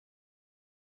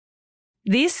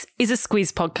This is a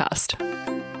Squiz podcast.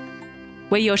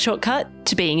 We're your shortcut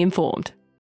to being informed.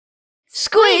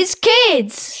 Squiz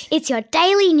Kids! It's your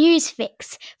daily news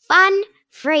fix. Fun,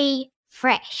 free,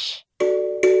 fresh.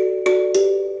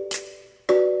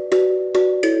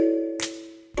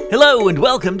 Hello and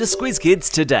welcome to Squiz Kids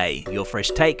Today, your fresh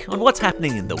take on what's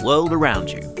happening in the world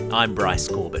around you. I'm Bryce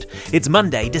Corbett. It's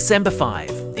Monday, December 5.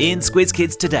 In Squiz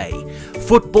Kids Today,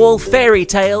 football fairy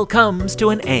tale comes to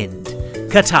an end.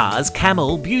 Qatar's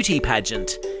camel beauty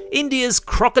pageant, India's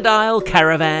crocodile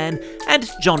caravan, and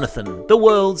Jonathan, the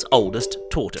world's oldest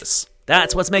tortoise.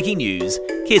 That's what's making news,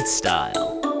 kids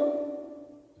style.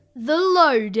 The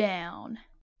Lowdown.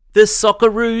 The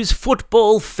Socceroos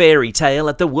football fairy tale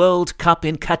at the World Cup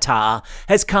in Qatar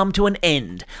has come to an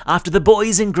end after the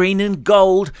boys in green and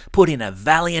gold put in a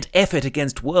valiant effort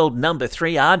against world number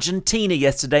 3 Argentina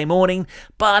yesterday morning,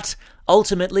 but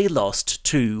ultimately lost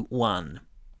 2-1.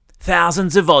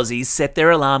 Thousands of Aussies set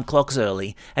their alarm clocks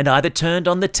early and either turned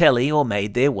on the telly or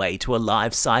made their way to a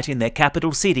live site in their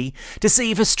capital city to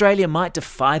see if Australia might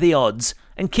defy the odds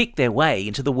and kick their way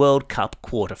into the World Cup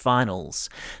quarter-finals.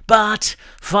 But,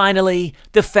 finally,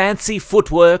 the fancy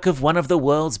footwork of one of the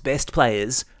world's best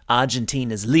players,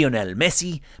 Argentina's Lionel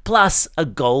Messi, plus a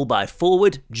goal by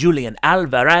forward Julian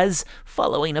Alvarez,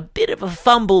 following a bit of a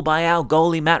fumble by our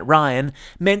goalie Matt Ryan,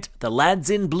 meant the lads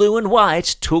in blue and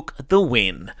white took the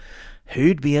win.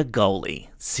 Who'd be a goalie?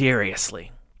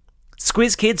 Seriously.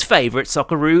 Squiz Kids' favourite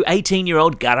Socceroo,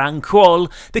 18-year-old Garang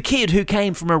Kuol, the kid who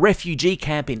came from a refugee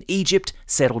camp in Egypt,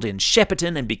 settled in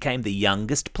Shepparton and became the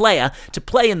youngest player to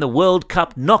play in the World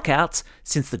Cup knockouts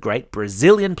since the great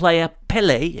Brazilian player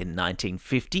Pelé in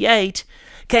 1958,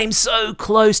 came so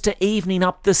close to evening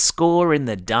up the score in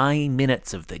the dying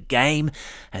minutes of the game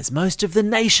as most of the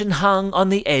nation hung on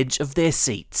the edge of their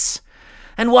seats.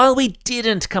 And while we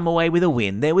didn't come away with a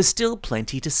win, there was still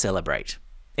plenty to celebrate,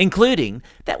 including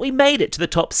that we made it to the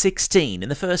top 16 in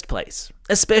the first place,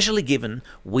 especially given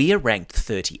we are ranked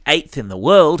 38th in the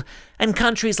world, and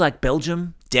countries like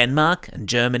Belgium, Denmark and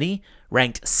Germany,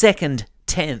 ranked 2nd,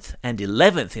 10th and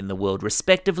 11th in the world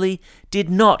respectively, did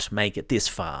not make it this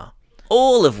far.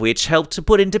 All of which helped to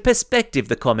put into perspective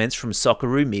the comments from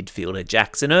Socceroo midfielder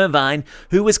Jackson Irvine,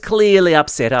 who was clearly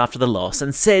upset after the loss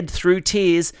and said through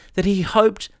tears that he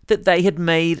hoped that they had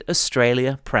made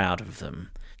Australia proud of them.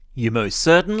 You most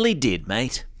certainly did,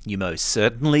 mate. You most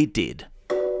certainly did.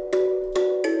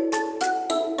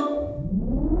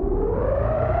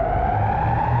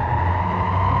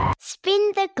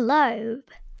 Spin the globe.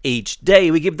 Each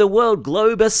day we give the world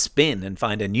globe a spin and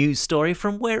find a news story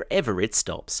from wherever it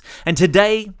stops. And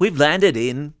today we've landed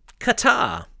in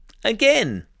Qatar.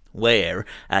 Again, where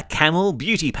a camel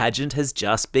beauty pageant has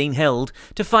just been held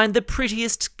to find the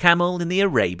prettiest camel in the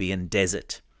Arabian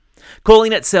desert.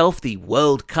 Calling itself the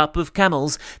World Cup of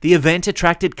Camels, the event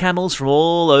attracted camels from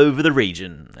all over the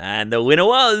region. And the winner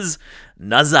was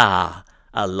Nazar,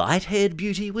 a light-haired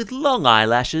beauty with long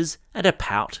eyelashes and a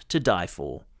pout to die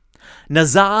for.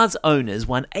 Nazar's owners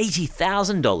won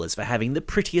 $80,000 for having the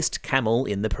prettiest camel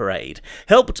in the parade,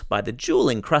 helped by the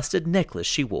jewel-encrusted necklace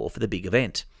she wore for the big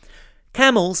event.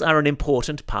 Camels are an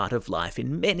important part of life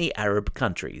in many Arab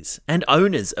countries, and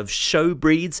owners of show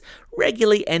breeds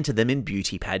regularly enter them in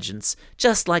beauty pageants,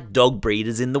 just like dog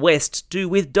breeders in the West do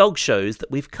with dog shows that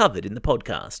we've covered in the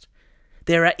podcast.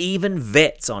 There are even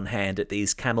vets on hand at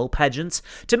these camel pageants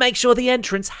to make sure the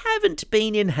entrants haven't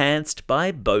been enhanced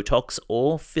by Botox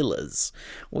or fillers,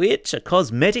 which are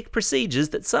cosmetic procedures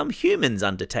that some humans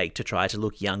undertake to try to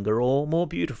look younger or more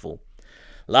beautiful.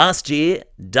 Last year,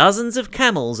 dozens of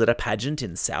camels at a pageant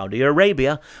in Saudi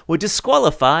Arabia were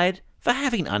disqualified for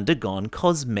having undergone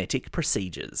cosmetic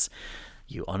procedures.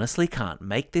 You honestly can't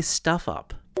make this stuff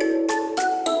up.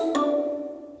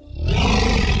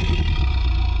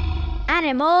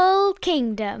 Animal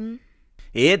Kingdom.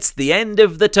 It's the end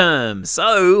of the term,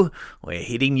 so we're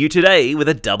hitting you today with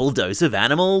a double dose of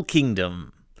Animal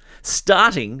Kingdom.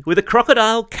 Starting with a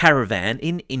crocodile caravan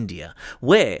in India,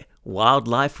 where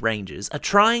wildlife rangers are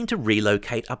trying to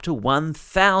relocate up to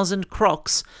 1,000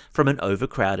 crocs from an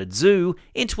overcrowded zoo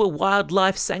into a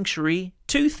wildlife sanctuary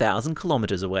 2,000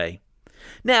 kilometres away.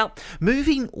 Now,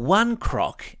 moving one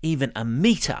croc even a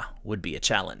metre would be a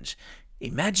challenge.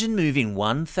 Imagine moving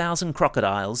 1,000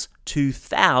 crocodiles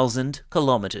 2,000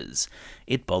 kilometres.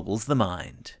 It boggles the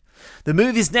mind. The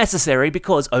move is necessary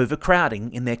because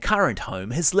overcrowding in their current home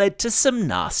has led to some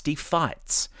nasty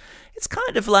fights. It's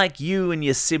kind of like you and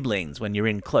your siblings when you're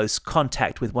in close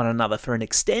contact with one another for an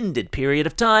extended period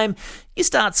of time, you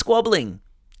start squabbling.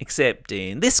 Except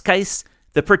in this case,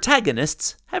 the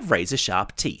protagonists have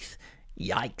razor-sharp teeth.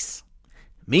 Yikes.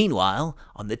 Meanwhile,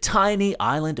 on the tiny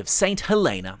island of St.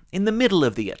 Helena, in the middle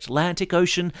of the Atlantic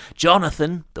Ocean,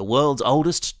 Jonathan, the world's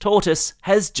oldest tortoise,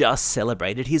 has just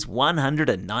celebrated his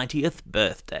 190th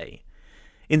birthday.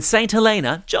 In St.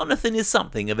 Helena, Jonathan is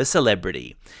something of a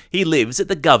celebrity. He lives at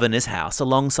the governor's house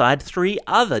alongside 3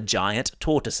 other giant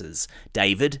tortoises,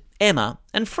 David, Emma,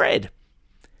 and Fred.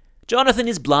 Jonathan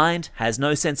is blind, has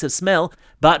no sense of smell,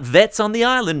 but vets on the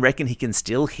island reckon he can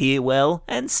still hear well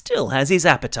and still has his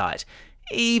appetite,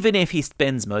 even if he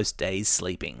spends most days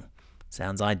sleeping.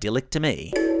 Sounds idyllic to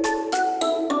me.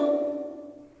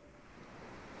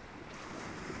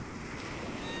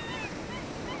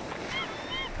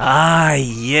 Ah,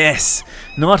 yes.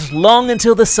 Not long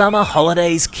until the summer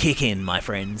holidays kick in, my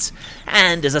friends.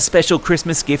 And as a special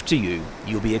Christmas gift to you,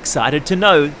 you'll be excited to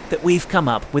know that we've come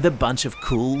up with a bunch of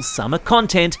cool summer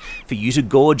content for you to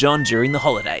gorge on during the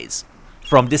holidays.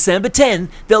 From December 10,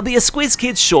 there'll be a Squiz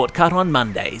Kids shortcut on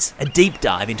Mondays, a deep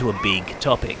dive into a big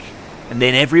topic. And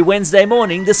then every Wednesday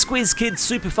morning, the Squiz Kids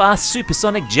Superfast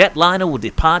Supersonic Jetliner will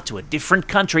depart to a different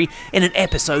country in an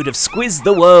episode of Squiz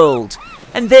the World.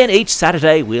 And then each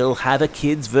Saturday, we'll have a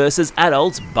Kids vs.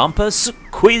 Adults bumper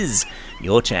quiz.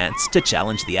 Your chance to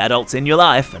challenge the adults in your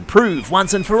life and prove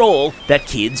once and for all that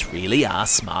kids really are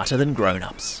smarter than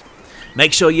grown-ups.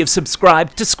 Make sure you've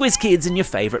subscribed to Squiz Kids in your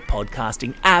favourite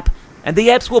podcasting app, and the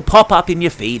apps will pop up in your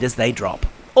feed as they drop.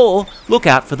 Or look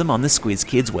out for them on the Squiz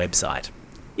Kids website.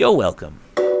 You're welcome.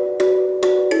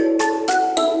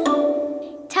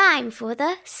 Time for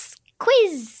the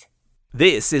quiz.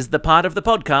 This is the part of the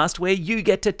podcast where you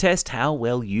get to test how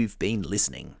well you've been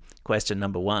listening. Question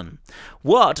number 1.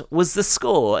 What was the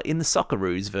score in the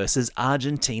Socceroos versus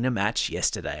Argentina match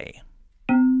yesterday?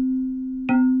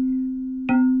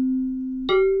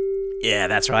 Yeah,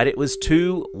 that's right, it was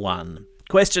 2-1.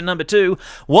 Question number 2.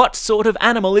 What sort of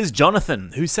animal is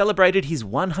Jonathan, who celebrated his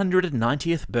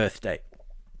 190th birthday?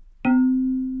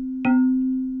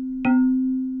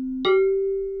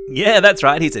 Yeah, that's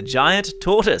right, he's a giant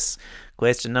tortoise.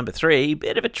 Question number 3,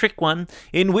 bit of a trick one.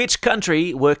 In which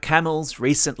country were camels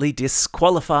recently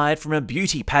disqualified from a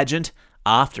beauty pageant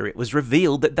after it was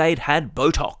revealed that they'd had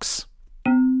Botox?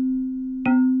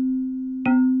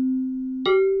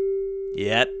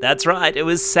 Yeah, that's right, it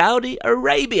was Saudi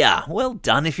Arabia. Well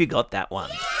done if you got that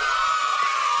one.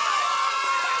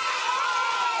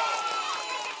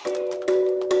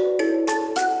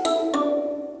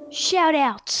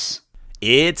 Shout-outs.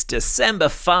 It's December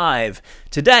 5.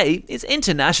 Today is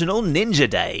International Ninja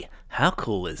Day. How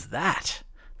cool is that?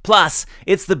 Plus,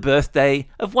 it's the birthday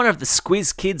of one of the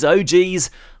Squiz Kids OGs,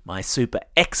 my super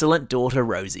excellent daughter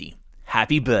Rosie.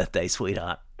 Happy birthday,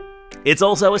 sweetheart. It's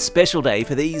also a special day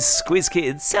for these Squiz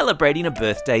Kids celebrating a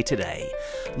birthday today.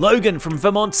 Logan from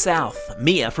Vermont South,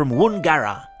 Mia from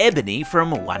Woongarra, Ebony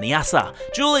from Waniasa,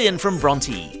 Julian from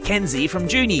Bronte, Kenzie from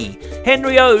Junie,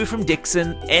 Henry O from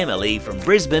Dixon, Emily from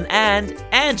Brisbane, and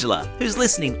Angela, who's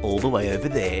listening all the way over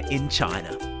there in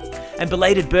China. And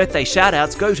belated birthday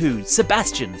shout-outs go to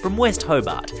Sebastian from West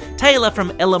Hobart, Taylor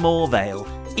from Ellamore Vale,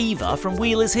 Eva from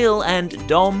Wheelers Hill, and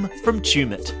Dom from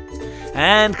Tumut.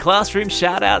 And classroom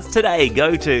shout-outs today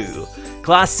go to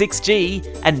Class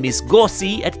 6G and Miss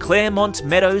Gorsey at Claremont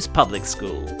Meadows Public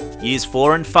School, Years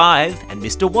 4 and 5 and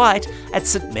Mr. White at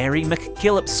St Mary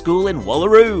MacKillop School in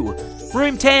Wallaroo,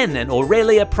 Room 10 and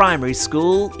Aurelia Primary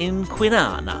School in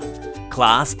Kwinana,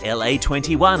 Class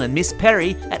LA21 and Miss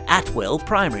Perry at Atwell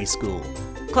Primary School,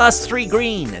 Class 3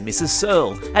 Green and Mrs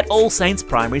Searle at All Saints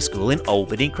Primary School in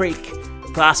Albany Creek,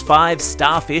 Class 5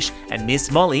 Starfish and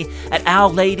Miss Molly at Our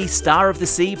Lady Star of the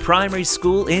Sea Primary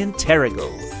School in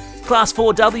Terrigal. Class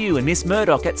 4W and Miss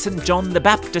Murdoch at St John the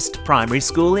Baptist Primary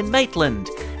School in Maitland.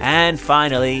 And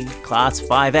finally, Class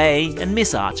 5A and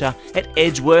Miss Archer at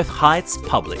Edgeworth Heights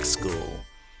Public School.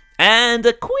 And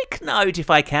a quick note, if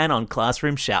I can, on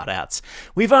classroom shoutouts.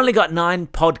 We've only got 9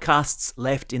 podcasts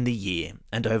left in the year,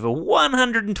 and over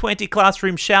 120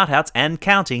 classroom shoutouts and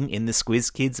counting in the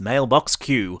Squiz Kids mailbox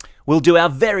queue. We'll do our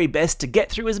very best to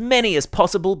get through as many as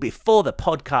possible before the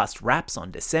podcast wraps on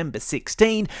December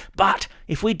 16, but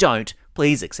if we don't,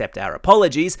 please accept our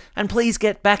apologies, and please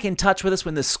get back in touch with us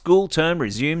when the school term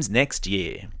resumes next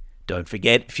year. Don't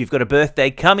forget, if you've got a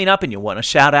birthday coming up and you want a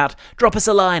shout out, drop us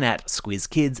a line at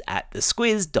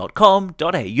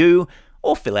squizkids@thesquiz.com.au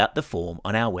or fill out the form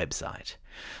on our website.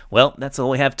 Well, that's all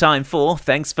we have time for.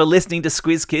 Thanks for listening to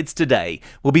Squiz Kids today.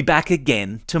 We'll be back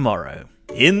again tomorrow.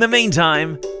 In the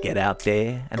meantime, get out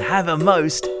there and have a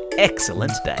most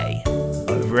excellent day.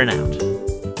 Over and out.